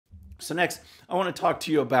So next, I want to talk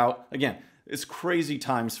to you about, again, it's crazy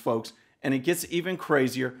times, folks, and it gets even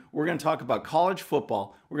crazier. We're going to talk about college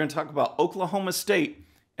football. We're going to talk about Oklahoma State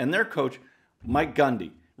and their coach, Mike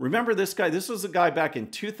Gundy. Remember this guy? This was a guy back in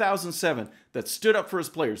 2007 that stood up for his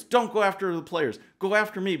players. Don't go after the players. Go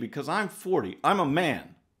after me because I'm 40. I'm a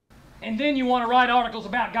man. And then you want to write articles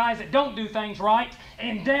about guys that don't do things right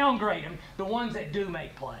and downgrade them, the ones that do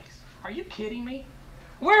make plays. Are you kidding me?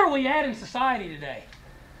 Where are we at in society today?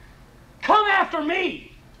 Come after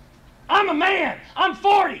me. I'm a man. I'm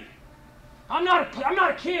 40. I'm not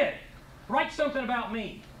a kid. Write something about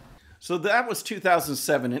me. So that was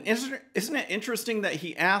 2007. And isn't it interesting that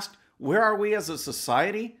he asked, where are we as a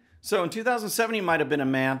society? So in 2007, he might have been a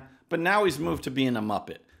man, but now he's moved to being a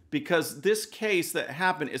Muppet. Because this case that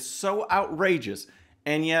happened is so outrageous.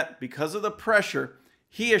 And yet, because of the pressure,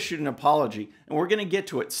 he issued an apology. And we're going to get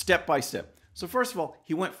to it step by step. So first of all,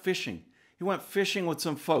 he went fishing. He went fishing with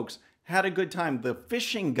some folks. Had a good time. The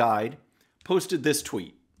fishing guide posted this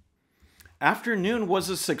tweet. Afternoon was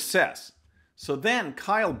a success. So then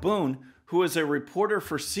Kyle Boone, who is a reporter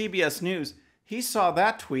for CBS News, he saw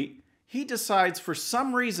that tweet. He decides for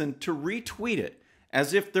some reason to retweet it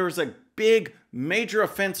as if there's a big major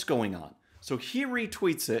offense going on. So he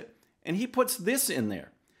retweets it and he puts this in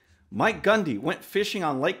there. Mike Gundy went fishing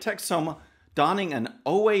on Lake Texoma donning an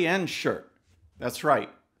OAN shirt. That's right.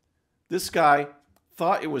 This guy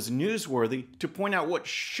thought it was newsworthy to point out what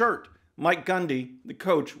shirt Mike Gundy, the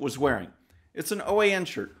coach, was wearing. It's an OAN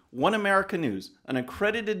shirt. One America News, an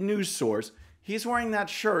accredited news source. He's wearing that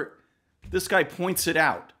shirt. This guy points it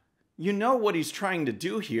out. You know what he's trying to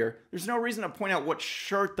do here. There's no reason to point out what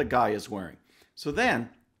shirt the guy is wearing. So then,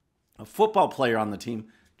 a football player on the team,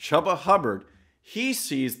 Chuba Hubbard, he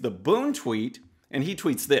sees the Boone tweet, and he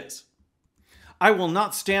tweets this. I will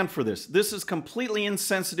not stand for this. This is completely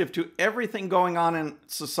insensitive to everything going on in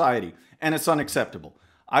society, and it's unacceptable.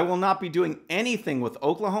 I will not be doing anything with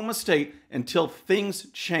Oklahoma State until things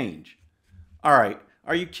change. All right,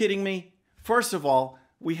 are you kidding me? First of all,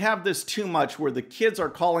 we have this too much where the kids are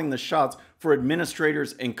calling the shots for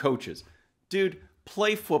administrators and coaches. Dude,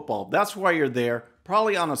 play football. That's why you're there,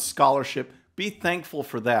 probably on a scholarship. Be thankful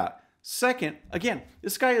for that. Second, again,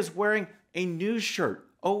 this guy is wearing a news shirt,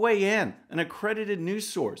 OAN, an accredited news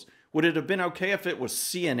source. Would it have been okay if it was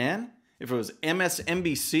CNN? If it was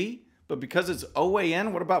MSNBC? But because it's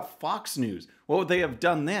OAN, what about Fox News? What would they have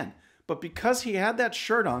done then? But because he had that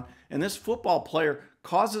shirt on and this football player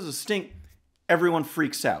causes a stink, everyone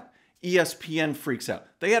freaks out. ESPN freaks out.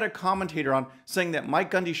 They had a commentator on saying that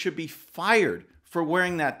Mike Gundy should be fired for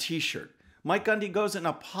wearing that t-shirt. Mike Gundy goes and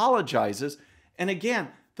apologizes. And again,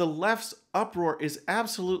 the left's uproar is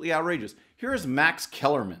absolutely outrageous. Here is Max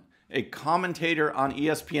Kellerman, a commentator on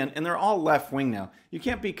ESPN, and they're all left-wing now. You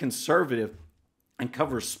can't be conservative and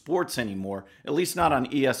cover sports anymore, at least not on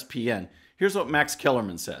ESPN. Here's what Max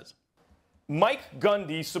Kellerman says. Mike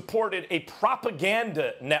Gundy supported a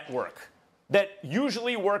propaganda network that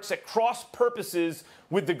usually works at cross purposes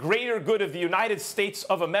with the greater good of the United States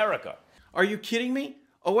of America. Are you kidding me?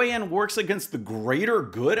 OAN works against the greater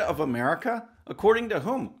good of America? According to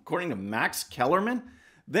whom? According to Max Kellerman?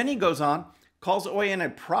 Then he goes on, calls OAN a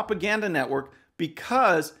propaganda network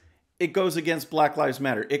because it goes against Black Lives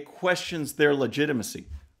Matter. It questions their legitimacy.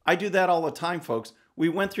 I do that all the time, folks. We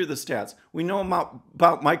went through the stats. We know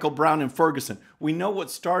about Michael Brown and Ferguson. We know what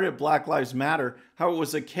started Black Lives Matter, how it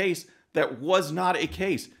was a case that was not a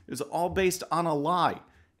case. It was all based on a lie.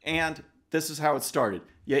 And this is how it started.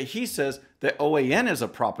 Yet he says that OAN is a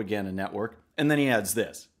propaganda network, and then he adds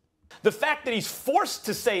this. The fact that he's forced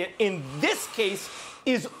to say it in this case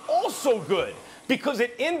is also good because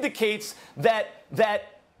it indicates that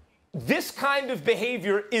this kind of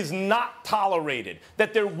behavior is not tolerated,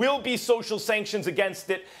 that there will be social sanctions against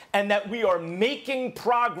it, and that we are making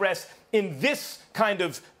progress in this kind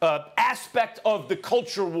of aspect of the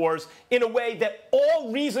culture wars in a way that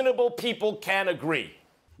all reasonable people can agree.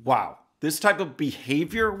 Wow, this type of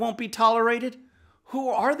behavior won't be tolerated? Who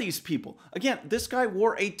are these people? Again, this guy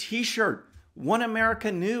wore a t-shirt, One America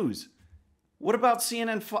News. What about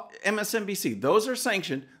CNN, MSNBC? Those are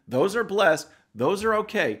sanctioned, those are blessed, those are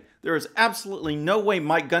okay. There is absolutely no way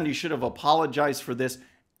Mike Gundy should have apologized for this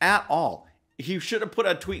at all. He should have put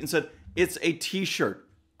a tweet and said, it's a t-shirt,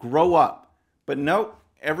 grow up. But no,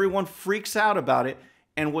 everyone freaks out about it.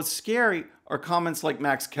 And what's scary are comments like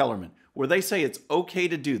Max Kellerman, where they say it's okay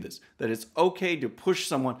to do this, that it's okay to push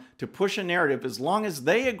someone, to push a narrative. As long as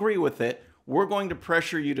they agree with it, we're going to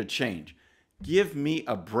pressure you to change. Give me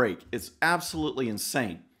a break. It's absolutely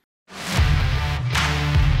insane.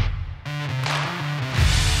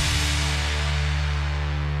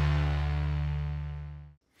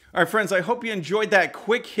 All right, friends, I hope you enjoyed that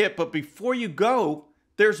quick hit, but before you go,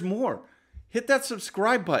 there's more. Hit that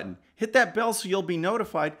subscribe button. Hit that bell so you'll be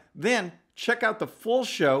notified. Then check out the full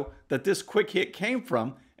show that this quick hit came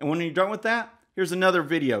from. And when you're done with that, here's another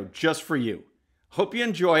video just for you. Hope you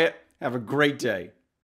enjoy it. Have a great day.